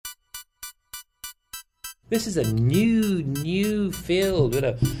this is a new field with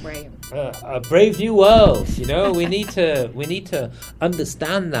Right. a brave new world. We need to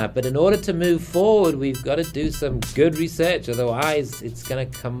understand that. But in order to move forward, we've got to do some good research. Otherwise, it's going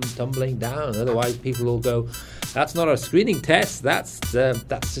to come tumbling down. Otherwise, people will go, "That's not a screening test. That's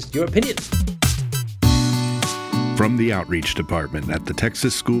just your opinion." From the Outreach Department at the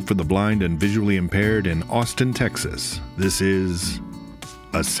Texas School for the Blind and Visually Impaired in Austin, Texas, this is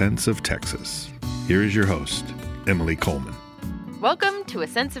A Sense of Texas. Here is your host, Emily Coleman. Welcome to A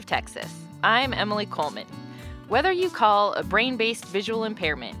Sense of Texas. I'm Emily Coleman. Whether you call a brain-based visual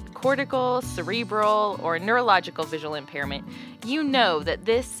impairment, cortical, cerebral, or neurological visual impairment, you know that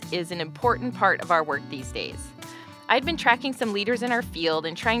this is an important part of our work these days. I'd been tracking some leaders in our field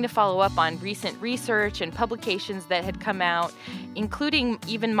and trying to follow up on recent research and publications that had come out, including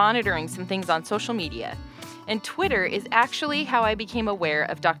even monitoring some things on social media. And Twitter is actually how I became aware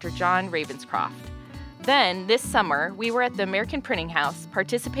of Dr. John Ravenscroft. Then, this summer, we were at the American Printing House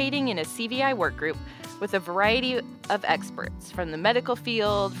participating in a CVI work group with a variety of experts from the medical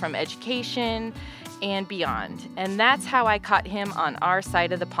field, from education, and beyond. And that's how I caught him on our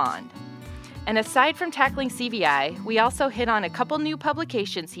side of the pond. And aside from tackling CVI, we also hit on a couple new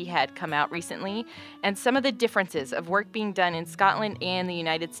publications he had come out recently and some of the differences of work being done in Scotland and the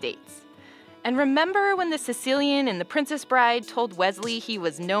United States. And remember when the Sicilian in The Princess Bride told Wesley he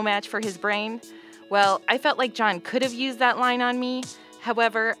was no match for his brain? Well, I felt like John could have used that line on me.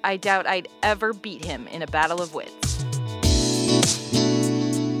 However, I doubt I'd ever beat him in a battle of wits.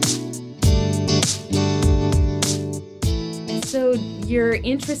 So your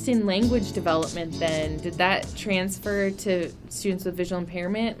interest in language development then, did that transfer to students with visual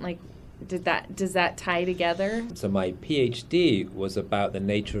impairment? Does that tie together? So my PhD was about the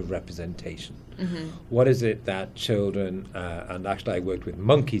nature of representation. Mm-hmm. What is it that children, and actually I worked with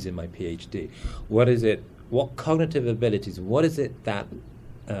monkeys in my PhD, what cognitive abilities, what is it that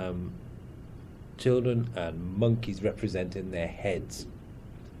children and monkeys represent in their heads?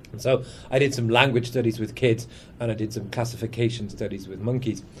 And so I did some language studies with kids, and I did some classification studies with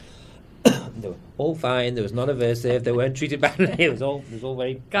monkeys. They were all fine. There was none aversive. They weren't treated badly. It was all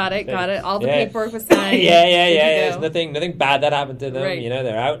very... Got it. All the paperwork was signed. Yeah. There's nothing bad that happened to them. Right.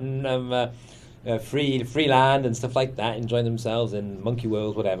 They're out in free land and stuff like that, enjoying themselves in monkey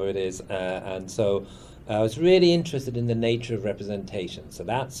world, whatever it is. And so I was really interested in the nature of representation. So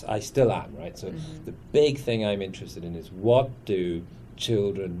I still am, right? So the big thing I'm interested in is, what do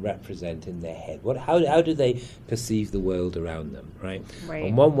children represent in their head? How do they perceive the world around them, right?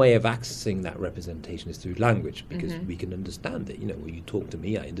 And one way of accessing that representation is through language, because we can understand it. When you talk to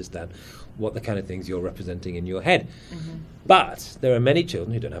me, I understand what the kind of things you're representing in your head. But there are many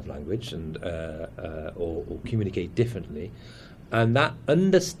children who don't have language and or communicate differently, and that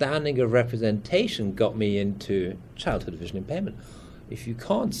understanding of representation got me into childhood vision impairment. If you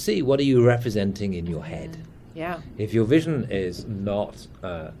can't see, what are you representing in your head? Yeah. If your vision is not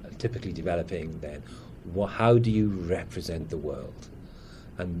typically developing, then how do you represent the world?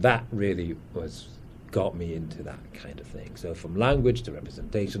 And that really got me into that kind of thing. So from language to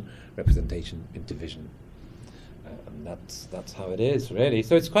representation into vision. And that's how it is, really.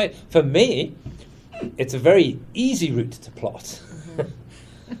 So it's for me, it's a very easy route to plot.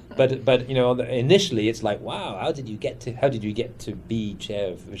 But initially it's like, wow, how did you get to be chair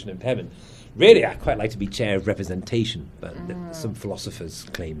of vision impairment? Really, I quite like to be chair of representation, but some philosophers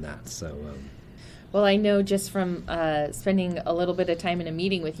claim that. So, well, I know just from spending a little bit of time in a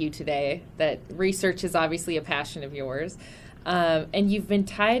meeting with you today that research is obviously a passion of yours, and you've been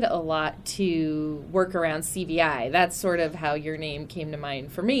tied a lot to work around CVI. That's sort of how your name came to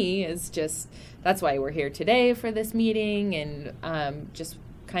mind for me. That's why we're here today for this meeting, and just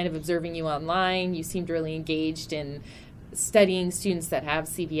kind of observing you online. You seemed really engaged in studying students that have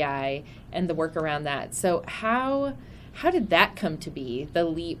CVI and the work around that. So how did that come to be, the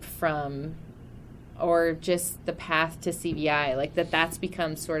leap from, or just the path to CVI, that's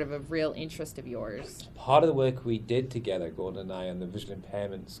become sort of a real interest of yours? Part of the work we did together, Gordon and I, on the Visual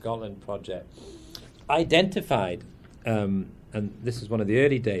Impairment Scotland project, identified, and this is one of the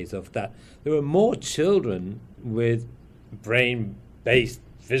early days of that, there were more children with brain-based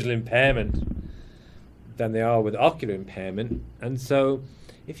visual impairment than they are with ocular impairment. And so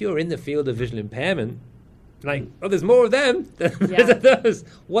if you're in the field of visual impairment, there's more of them than there's of those.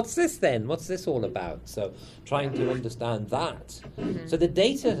 What's this then? What's this all about? So trying to understand that. So the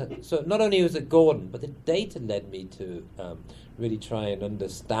data, so not only was it Gordon, but the data led me to really try and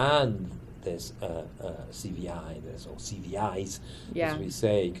understand there's CVI, or CVIs, Yeah. as we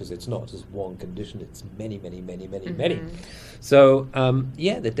say, because it's not just one condition, it's many, many, many, many, Mm-hmm. many. So,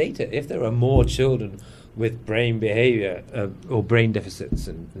 the data, if there are more children with brain behavior or brain deficits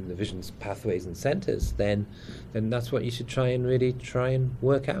in the vision pathways and centers, then that's what you should try and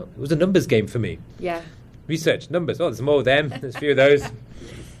work out. It was a numbers game for me. Yeah. Research, numbers. Oh, there's more of them. There's a few of those.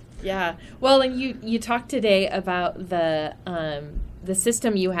 Yeah. Well, and you talked today about the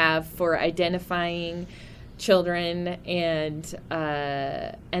system you have for identifying children and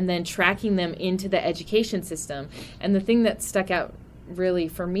then tracking them into the education system. And the thing that stuck out really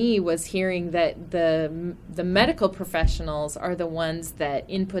for me was hearing that the medical professionals are the ones that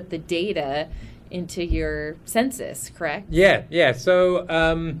input the data into your census, correct? Yeah. So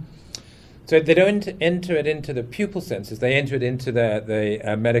they don't enter it into the pupil census; they enter it into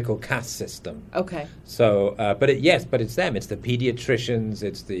the medical CAS system. Okay. So, but it's them. It's the pediatricians.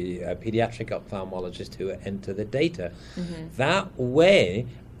 It's the pediatric ophthalmologist who enter the data. Mm-hmm. That way,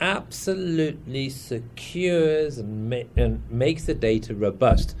 absolutely secures and makes the data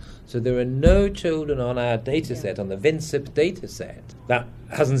robust. So there are no children on our data set, on the VINSIP data set, that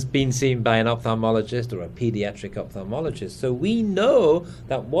hasn't been seen by an ophthalmologist or a pediatric ophthalmologist. So we know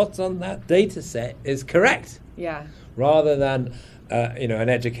that what's on that data set is correct. Yeah. Rather than an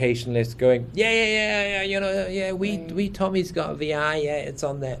educationalist going, we Tommy's got a VI, it's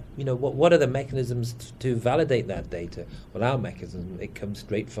on there. What are the mechanisms to validate that data? Well, our mechanism, it comes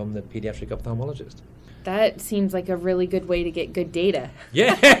straight from the pediatric ophthalmologist. That seems like a really good way to get good data.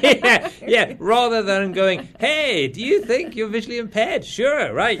 Yeah. Rather than going, hey, do you think you're visually impaired?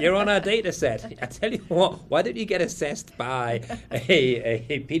 Sure, right, you're on our data set. I tell you what, why don't you get assessed by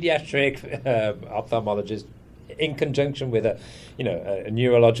a pediatric ophthalmologist in conjunction with a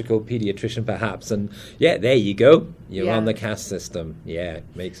neurological pediatrician perhaps, and there you go, you're on the CAS system.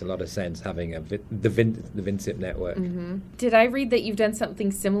 Makes a lot of sense having the VINSIP network. Mm-hmm. Did I read that you've done something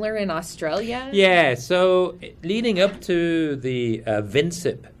similar in Australia? So leading up to the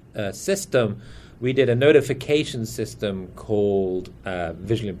VINSIP system, we did a notification system called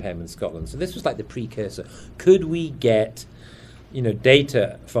Visual Impairment Scotland. So this was like the precursor. Could we get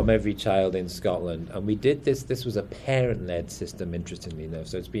data from every child in Scotland? And we did this. This was a parent-led system, interestingly enough.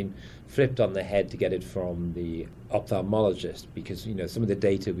 So it's been flipped on the head to get it from the ophthalmologist, because, some of the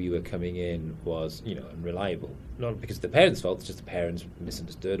data we were coming in was, unreliable. Not because of the parents' fault, it's just the parents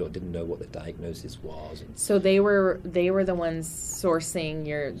misunderstood or didn't know what the diagnosis was. So they were the ones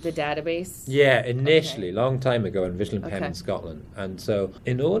sourcing the database? Yeah, initially, long time ago in Visual Impairment Scotland. And so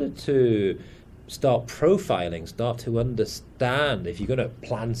in order to start profiling, start to understand, if you're going to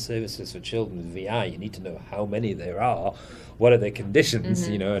plan services for children with VI, you need to know how many there are, what are their conditions,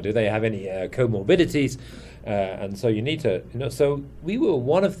 do they have any comorbidities, and so you need to, so we were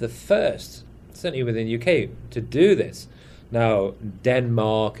one of the first, certainly within the UK, to do this. Now,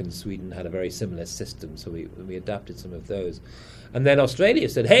 Denmark and Sweden had a very similar system, so we adapted some of those. And then Australia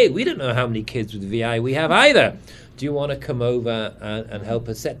said, hey, we don't know how many kids with VI we have either. Do you want to come over and help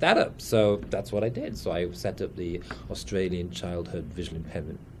us set that up? So that's what I did. So I set up the Australian Childhood Visual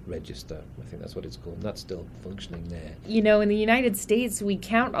Impairment Register. I think that's what it's called. And that's still functioning there. In the United States, we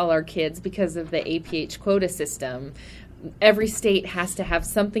count all our kids because of the APH quota system. Every state has to have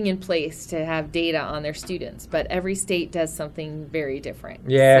something in place to have data on their students, but every state does something very different.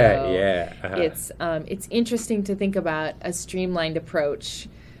 It's interesting to think about a streamlined approach.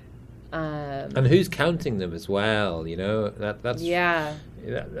 And who's counting them as well? That's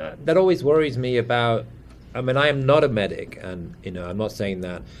that always worries me about. I mean, I am not a medic, and I'm not saying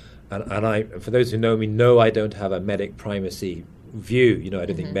that. And I, for those who know me, know I don't have a medic primacy view. I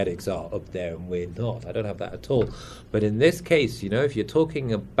don't think medics are up there and we're not. I don't have that at all. But in this case, if you're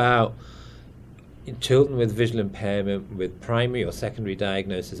talking about children with visual impairment with primary or secondary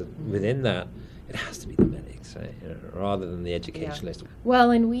diagnosis, within that, it has to be the medics, right? Rather than the educationalist.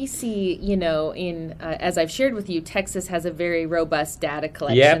 Well, and we see, in as I've shared with you, Texas has a very robust data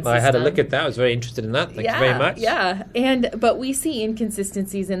collection system. I had a look at that. I was very interested in that. Thank you very much. Yeah, but we see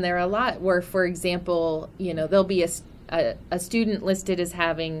inconsistencies in there a lot where, for example, there'll be a student listed as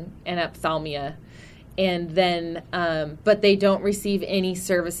having an ophthalmia, and then but they don't receive any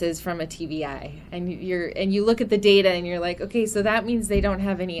services from a TVI, and you look at the data and you're like, okay, so that means they don't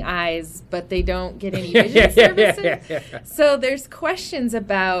have any eyes, but they don't get any vision services. So there's questions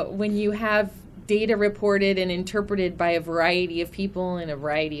about when you have data reported and interpreted by a variety of people in a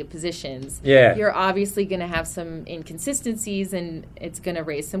variety of positions, you're obviously going to have some inconsistencies, and it's going to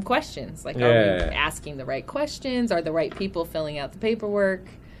raise some questions. Like, are we asking the right questions? Are the right people filling out the paperwork?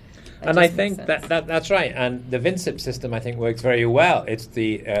 And I think that's right. And the VINSIP system, I think, works very well. It's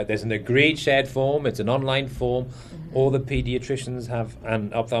there's an agreed shared form. It's an online form. All the pediatricians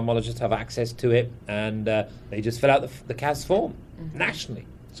and ophthalmologists have access to it, and they just fill out the CAS form nationally.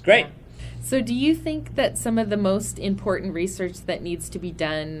 It's great. Yeah. So do you think that some of the most important research that needs to be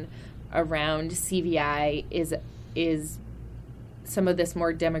done around CVI is some of this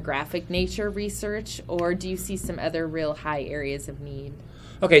more demographic nature research, or do you see some other real high areas of need?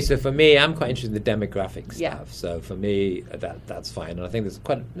 Okay, so for me, I'm quite interested in the demographic stuff. Yeah. So for me, that's fine. And I think there's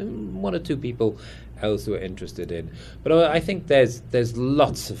quite one or two people else who are interested in. But I think there's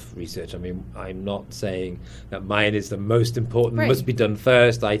lots of research. I mean, I'm not saying that mine is the most important, right. Must be done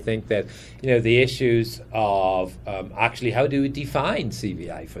first. I think that, the issues of actually how do we define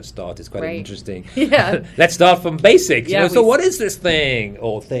CVI for a start is quite right. interesting. Yeah. Let's start from basics. Yeah, so what is this thing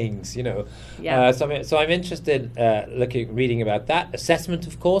or things, Yeah. So I'm interested reading about that. Assessment,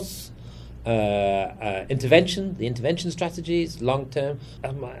 of course. The intervention strategies, long term.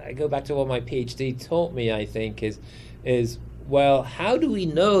 I go back to what my PhD taught me, I think, is well, how do we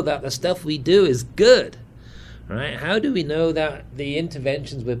know that the stuff we do is good? Right? How do we know that the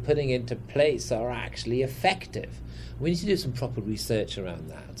interventions we're putting into place are actually effective? We need to do some proper research around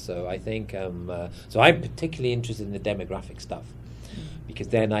that. So I think, so I'm particularly interested in the demographic stuff, because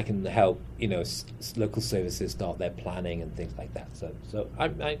then I can help, local services start their planning and things like that. So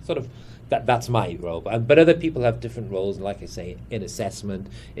I sort of, that's my role. But other people have different roles, like I say, in assessment,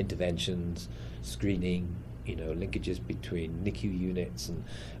 interventions, screening, linkages between NICU units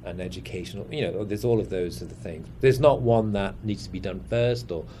and educational, there's all of those sort of things. There's not one that needs to be done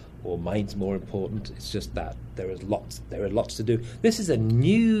first or mine's more important. It's just that there are lots to do. This is a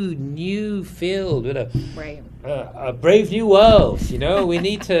new field with a brave new world. We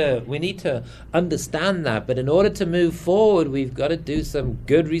need to understand that. But in order to move forward, we've got to do some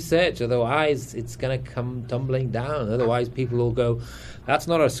good research. Otherwise, it's going to come tumbling down. Otherwise, people will go, "That's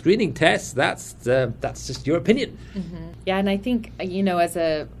not a screening test. That's just your opinion." Mm-hmm. Yeah, and I think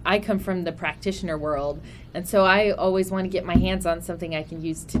I come from the practitioner world. And so I always want to get my hands on something I can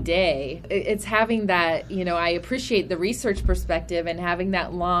use today. It's having that, I appreciate the research perspective and having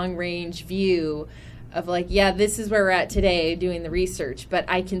that long-range view of this is where we're at today doing the research, but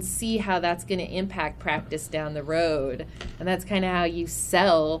I can see how that's going to impact practice down the road. And that's kind of how you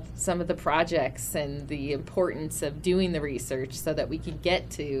sell some of the projects and the importance of doing the research so that we can get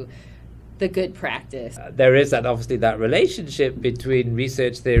to the good practice. There is obviously that relationship between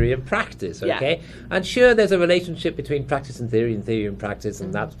research theory and practice, okay? Yeah. And sure, there's a relationship between practice and theory and practice,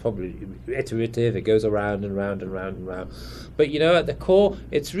 and that's probably iterative. It goes around and round and round and round. But, at the core,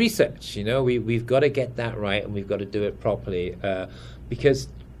 it's research. We've got to get that right, and we've got to do it properly because,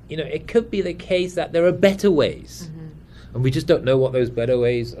 it could be the case that there are better ways, and we just don't know what those better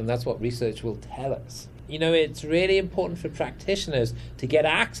ways, and that's what research will tell us. It's really important for practitioners to get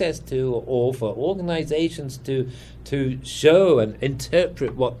access to, or for organizations to show and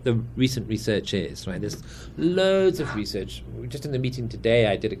interpret what the recent research is, right? There's loads of research. Just in the meeting today,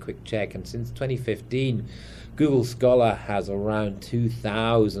 I did a quick check, and since 2015, Google Scholar has around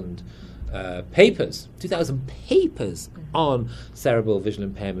 2,000 papers on cerebral visual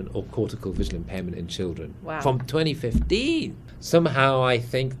impairment or cortical visual impairment in children. Wow. From 2015. Somehow I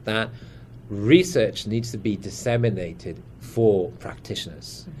think that research needs to be disseminated for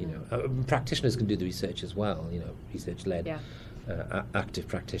practitioners. Practitioners can do the research as well. Research-led, active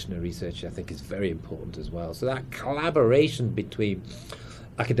practitioner research, I think, is very important as well. So that collaboration between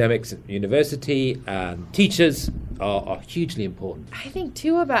academics at university and teachers are hugely important. I think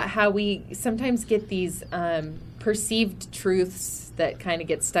too about how we sometimes get these perceived truths that kind of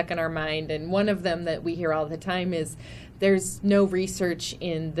get stuck in our mind, and one of them that we hear all the time is there's no research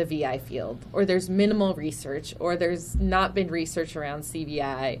in the VI field, or there's minimal research, or there's not been research around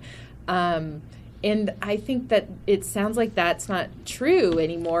CVI. And I think that it sounds like that's not true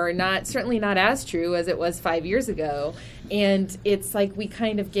anymore, certainly not as true as it was 5 years ago. And it's like we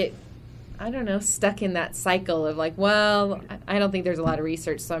kind of get, stuck in that cycle of I don't think there's a lot of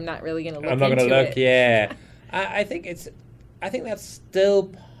research, so I'm not really going to look into it. I'm not going to look, yeah. I think that's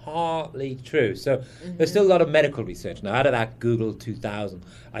still partly true. So there's still a lot of medical research. Now, out of that Google 2000,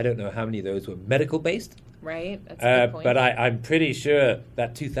 I don't know how many of those were medical-based. Right, that's a good point. But I'm pretty sure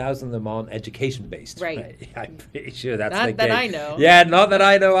that 2,000 of them aren't education-based. Right. I'm pretty sure that's not the case. Not that I know. Yeah, not that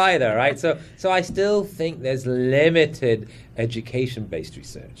I know either, right? So I still think there's limited education-based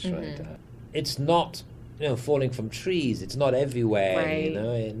research, right? It's not falling from trees. It's not everywhere. Right.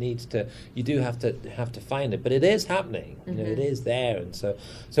 It needs to. You do have to find it, but it is happening. It is there, and so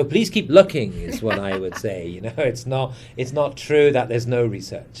please keep looking. Is what I would say. It's not true that there's no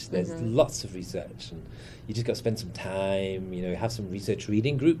research. There's lots of research, and you just got to spend some time. Have some research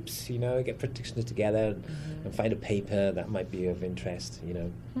reading groups. Get practitioners together and find a paper that might be of interest.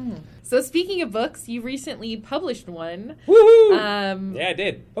 So speaking of books, you recently published one. Woohoo! Yeah, I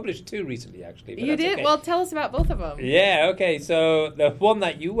did. Published 2 recently, actually. You did? Okay. Well, tell us about both of them. Yeah, okay. So the one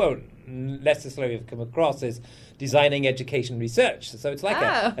that you won't necessarily have come across is Designing Education Research. So it's like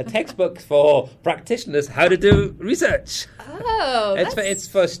a textbook for practitioners how to do research. Oh, it's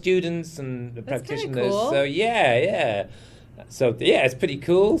for students and practitioners. Cool. So yeah. So yeah, it's pretty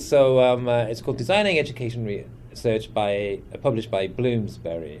cool. So it's called Designing Education Research published by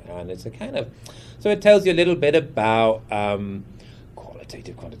Bloomsbury, and it's so it tells you a little bit about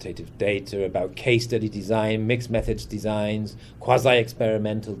quantitative data, about case study design, mixed methods designs,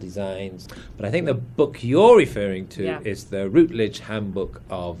 quasi-experimental designs. But I think the book you're referring to is the Routledge Handbook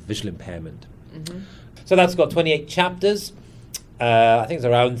of Visual Impairment. So that's got 28 chapters. I think it's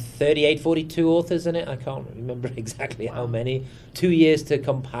around 38, 42 authors in it. I can't remember exactly how many. 2 years to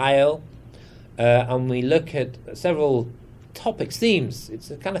compile. And we look at several topics, themes.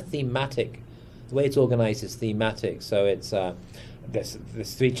 It's a kind of thematic. The way it's organized is thematic. So it's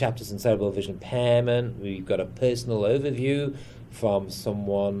there's 3 chapters in cerebral visual impairment. We've got a personal overview from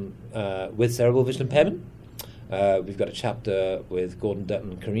someone with cerebral visual impairment. We've got a chapter with Gordon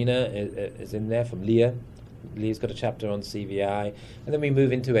Dutton. Karina is in there from Leah. Leah's got a chapter on CVI. And then we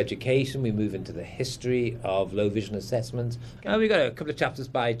move into education. We move into the history of low vision assessment. We've got a couple of chapters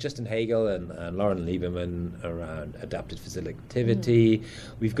by Justin Hagel and Lauren Lieberman around adapted physical activity.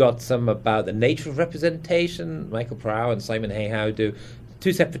 We've got some about the nature of representation. Michael Prow and Simon Hayhow do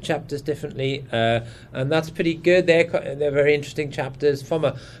 2 separate chapters differently, and that's pretty good. They're very interesting chapters from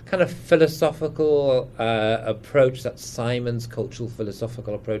a kind of philosophical approach. That's Simon's cultural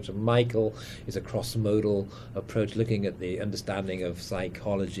philosophical approach, and Michael is a cross-modal approach, looking at the understanding of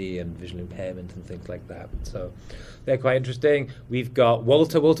psychology and visual impairment and things like that. So they're quite interesting. We've got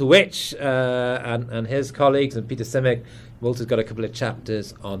Walter Witch and his colleagues, and Peter Simic. Walter's got a couple of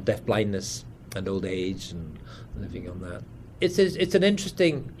chapters on deaf-blindness and old age and living on that. It's an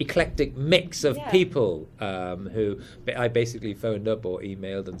interesting, eclectic mix of people who I basically phoned up or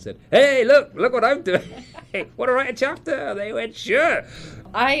emailed and said, "Hey, look what I'm doing. Want to write a chapter?" They went, "Sure."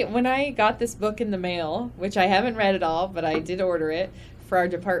 When I got this book in the mail, which I haven't read at all, but I did order it for our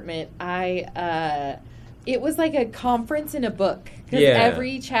department, it was like a conference in a book, because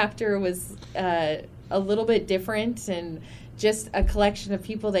every chapter was a little bit different and just a collection of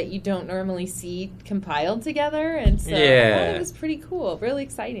people that you don't normally see compiled together, and so it was pretty cool, really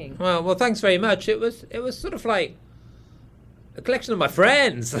exciting. Well, thanks very much. It was sort of like a collection of my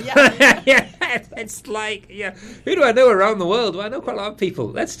friends. It's like, who do I know around the world? Well, I know quite a lot of people.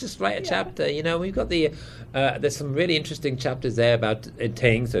 Let's just write a chapter. We've got there's some really interesting chapters there about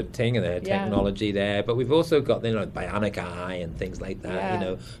Ting, so Ting and their technology there. But we've also got bionic eye and things like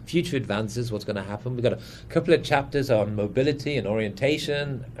that. Future advances, what's going to happen. We've got a couple of chapters on mobility and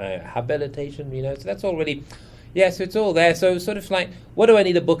orientation, habilitation. So that's all really. Yeah, so it's all there. So sort of like, what do I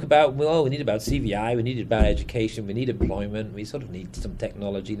need a book about? Well, we need about CVI, we need about education, we need employment, we sort of need some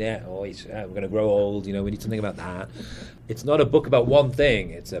technology there. We're going to grow old, we need something about that. It's not a book about one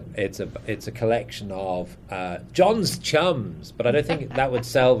thing. It's a collection of John's chums, but I don't think that would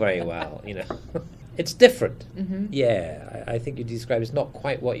sell very well. It's different. Yeah, I think you described it's not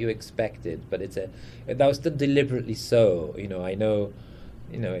quite what you expected, but that was done deliberately so. I know,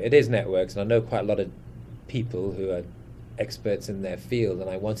 it is networks, and I know quite a lot of people who are experts in their field, and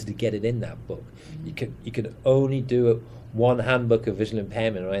I wanted to get it in that book. You can only do one handbook of visual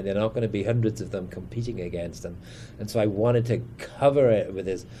impairment, right? There are not going to be hundreds of them competing against them, and so I wanted to cover it with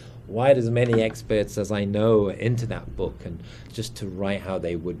as wide as many experts as I know into that book, and just to write how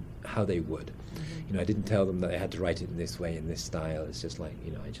they would. I didn't tell them that they had to write it in this way, in this style. It's just like,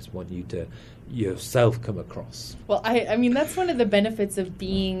 I just want you to yourself come across. Well, I mean, that's one of the benefits of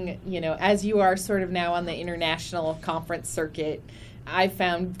being, as you are sort of now on the international conference circuit. I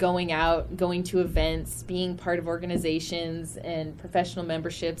found going to events, being part of organizations and professional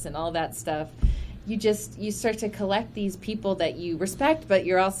memberships and all that stuff, you start to collect these people that you respect, but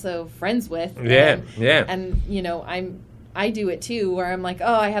you're also friends with. And I do it too, where I'm like,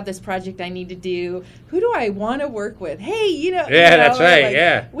 I have this project I need to do. Who do I want to work with? Hey, that's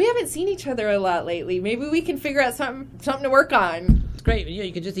right. We haven't seen each other a lot lately. Maybe we can figure out something to work on. it's great.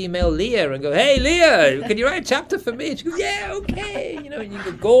 You can just email Leah and go, hey, Leah, can you write a chapter for me? And she goes, yeah, okay. And you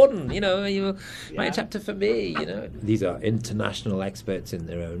go, Gordon, you write a chapter for me. These are international experts in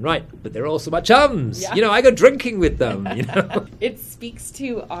their own right, but they're also my chums. Yeah. I go drinking with them. It speaks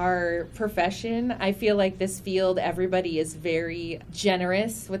to our profession. I feel like this field, everybody is very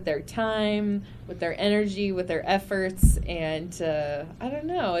generous with their time, with their energy, with their efforts, and I don't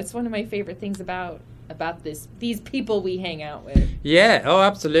know. It's one of my favorite things about these people we hang out with. Yeah, oh,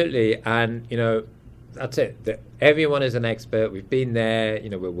 absolutely. And, that's it. Everyone is an expert. We've been there.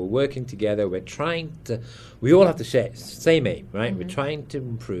 We're working together. We all have to share same aim, right? We're trying to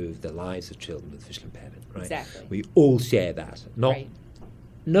improve the lives of children with visual impairment, right? Exactly. We all share that. Right.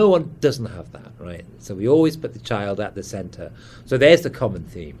 No one doesn't have that, right? So we always put the child at the center. So there's the common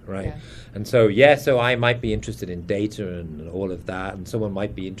theme, right? Yeah. And so, so I might be interested in data and all of that, and someone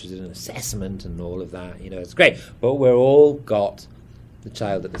might be interested in assessment and all of that. It's great. But we're all got the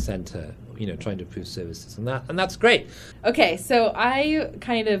child at the center, trying to improve services and that's great. Okay, so I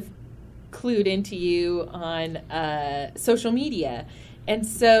kind of clued into you on social media. And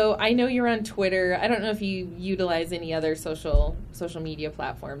so I know you're on Twitter. I don't know if you utilize any other social media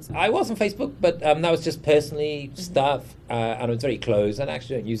platforms. I was on Facebook, but that was just personally stuff, and it was very close. And I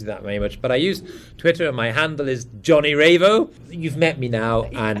actually don't use it that very much. But I use Twitter, and my handle is Johnny Ravo. You've met me now,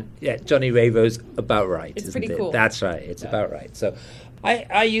 and Johnny Ravo's about right. It's isn't pretty it? cool. That's right. It's about right. So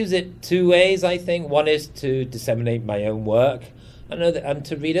I use it two ways, I think. One is to disseminate my own work. And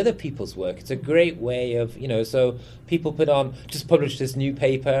to read other people's work. It's a great way of, so people just publish this new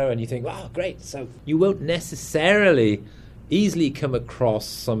paper and you think, wow, great. So you won't necessarily easily come across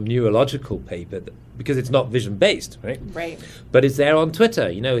some neurological paper because it's not vision-based, right? Right. But it's there on Twitter.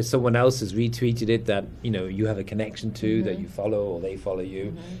 If someone else has retweeted it that, you have a connection to, that you follow or they follow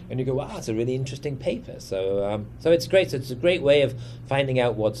you, and you go, wow, it's a really interesting paper. So it's great. So it's a great way of finding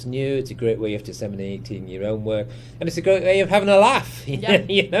out what's new. It's a great way of disseminating your own work. And it's a great way of having a laugh. Yeah.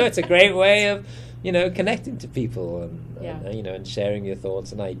 It's a great way of, connecting to people and sharing your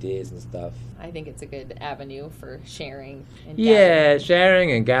thoughts and ideas and stuff. I think it's a good avenue for sharing and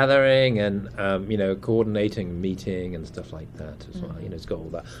sharing and gathering and, coordinating meeting and stuff like that as well. It's got all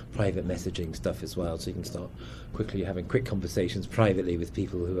that private messaging stuff as well, so you can start quickly having quick conversations privately with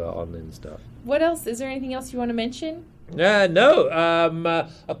people who are on and stuff. What else? Is there anything else you want to mention? No.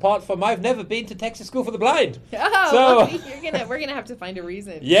 Apart from I've never been to Texas School for the Blind. Oh, so we're gonna have to find a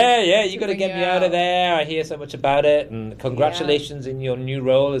reason. Yeah. You got to get me out of there. I hear so much about it, and congratulations in your new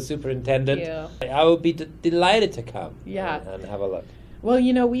role as superintendent. Thank you. I would be delighted to come. Yeah. And have a look. Well,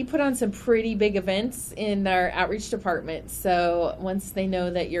 we put on some pretty big events in our outreach department. So once they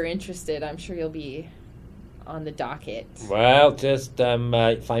know that you're interested, I'm sure you'll be on the docket. Well, just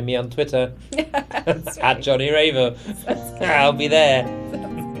find me on Twitter at Johnny Ravo. I'll be there.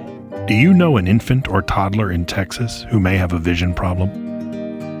 Do you know an infant or toddler in Texas who may have a vision problem?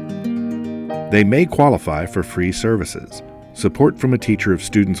 They may qualify for free services. Support from a teacher of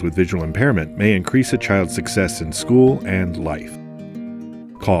students with visual impairment may increase a child's success in school and life.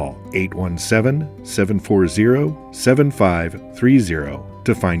 Call 817-740-7530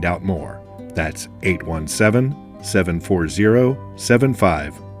 to find out more. That's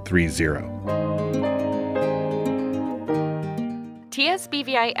 817-740-7530.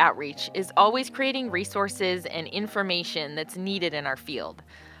 TSBVI Outreach is always creating resources and information that's needed in our field.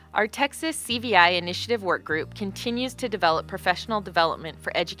 Our Texas CVI Initiative Work Group continues to develop professional development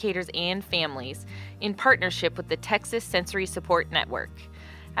for educators and families in partnership with the Texas Sensory Support Network.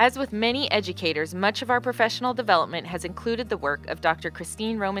 As with many educators, much of our professional development has included the work of Dr.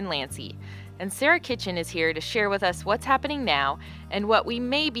 Christine Roman-Lancy, and Sara Kitchen is here to share with us what's happening now and what we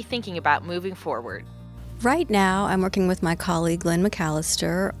may be thinking about moving forward. Right now, I'm working with my colleague Lynn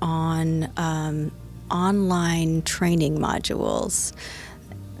McAllister on online training modules.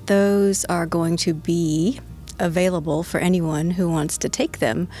 Those are going to be available for anyone who wants to take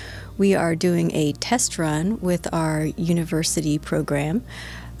them. We are doing a test run with our university program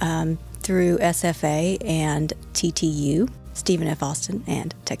through SFA and TTU, Stephen F. Austin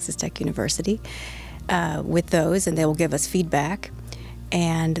and Texas Tech University, with those, and they will give us feedback.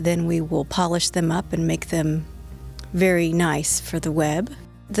 And then we will polish them up and make them very nice for the web.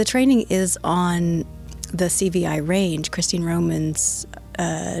 The training is on the CVI range, Christine Roman's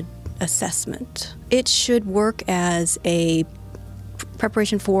assessment. It should work as a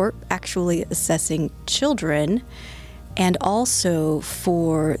preparation for actually assessing children, and also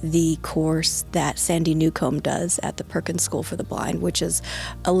for the course that Sandy Newcomb does at the Perkins School for the Blind, which is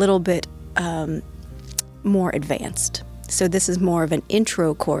a little bit more advanced. So this is more of an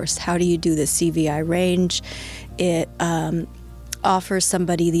intro course. How do you do the CVI range? It offers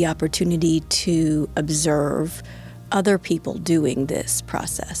somebody the opportunity to observe other people doing this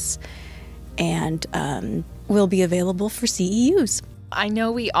process, and will be available for CEUs. I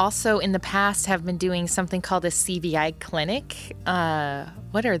know we also in the past have been doing something called a CVI clinic.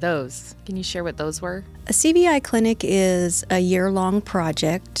 What are those? Can you share what those were? A CVI clinic is a year-long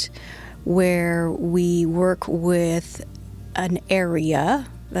project where we work with an area,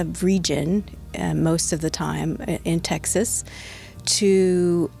 a region, most of the time in Texas,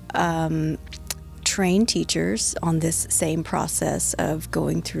 to train teachers on this same process of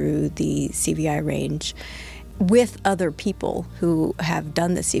going through the CVI range with other people who have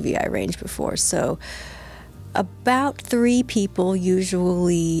done the CVI range before. So about 3 people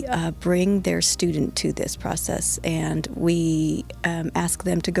usually bring their student to this process, and we ask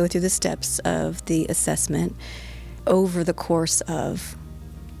them to go through the steps of the assessment over the course of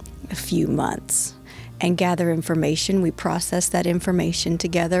a few months and gather information. We process that information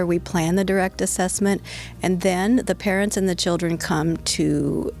together. We plan the direct assessment, and then the parents and the children come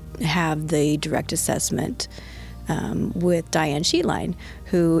to have the direct assessment with Diane Sheetline,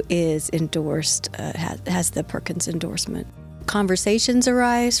 who is endorsed, has the Perkins endorsement. Conversations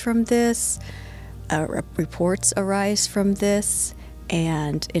arise from this, reports arise from this,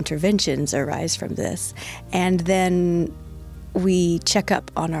 and interventions arise from this. And then we check up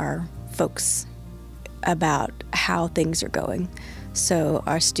on our folks about how things are going. So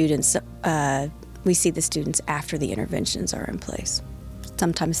our students, we see the students after the interventions are in place.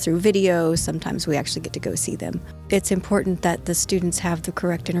 Sometimes through video, sometimes we actually get to go see them. It's important that the students have the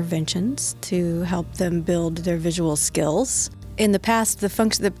correct interventions to help them build their visual skills. In the past,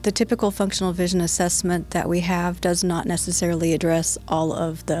 the typical functional vision assessment that we have does not necessarily address all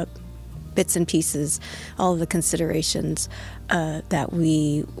of the bits and pieces, all of the considerations that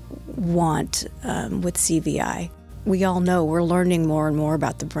we want with CVI. We all know we're learning more and more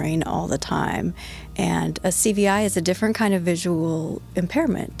about the brain all the time, and a CVI is a different kind of visual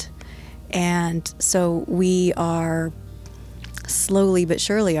impairment. And so we are slowly but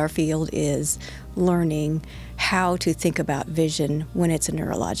surely, our field is learning how to think about vision when it's a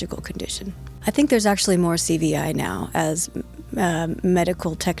neurological condition. I think there's actually more CVI now as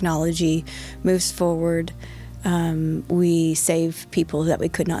medical technology moves forward. We save people that we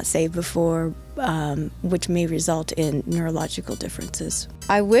could not save before, which may result in neurological differences.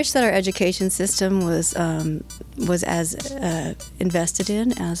 I wish that our education system was as invested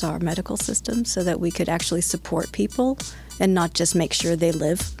in as our medical system, so that we could actually support people and not just make sure they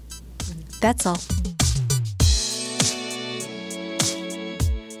live. That's all.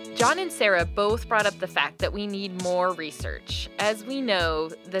 John and Sara both brought up the fact that we need more research. As we know,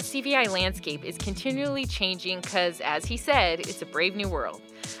 the CVI landscape is continually changing because, as he said, it's a brave new world.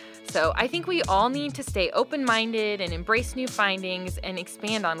 So I think we all need to stay open-minded and embrace new findings and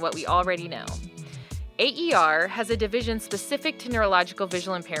expand on what we already know. AER has a division specific to neurological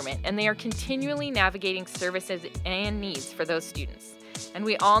visual impairment, and they are continually navigating services and needs for those students. And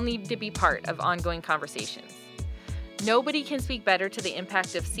we all need to be part of ongoing conversations. Nobody can speak better to the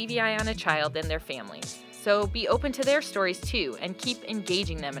impact of CVI on a child than their families. So be open to their stories too, and keep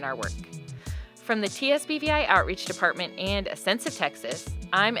engaging them in our work. From the TSBVI Outreach Department and A Sense of Texas,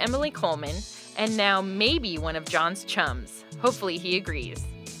 I'm Emily Coleman, and now maybe one of John's chums. Hopefully he agrees.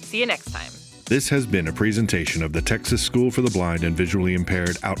 See you next time. This has been a presentation of the Texas School for the Blind and Visually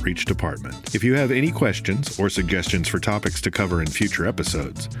Impaired Outreach Department. If you have any questions or suggestions for topics to cover in future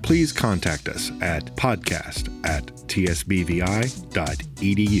episodes, please contact us at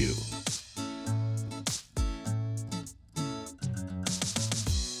podcast@tsbvi.edu.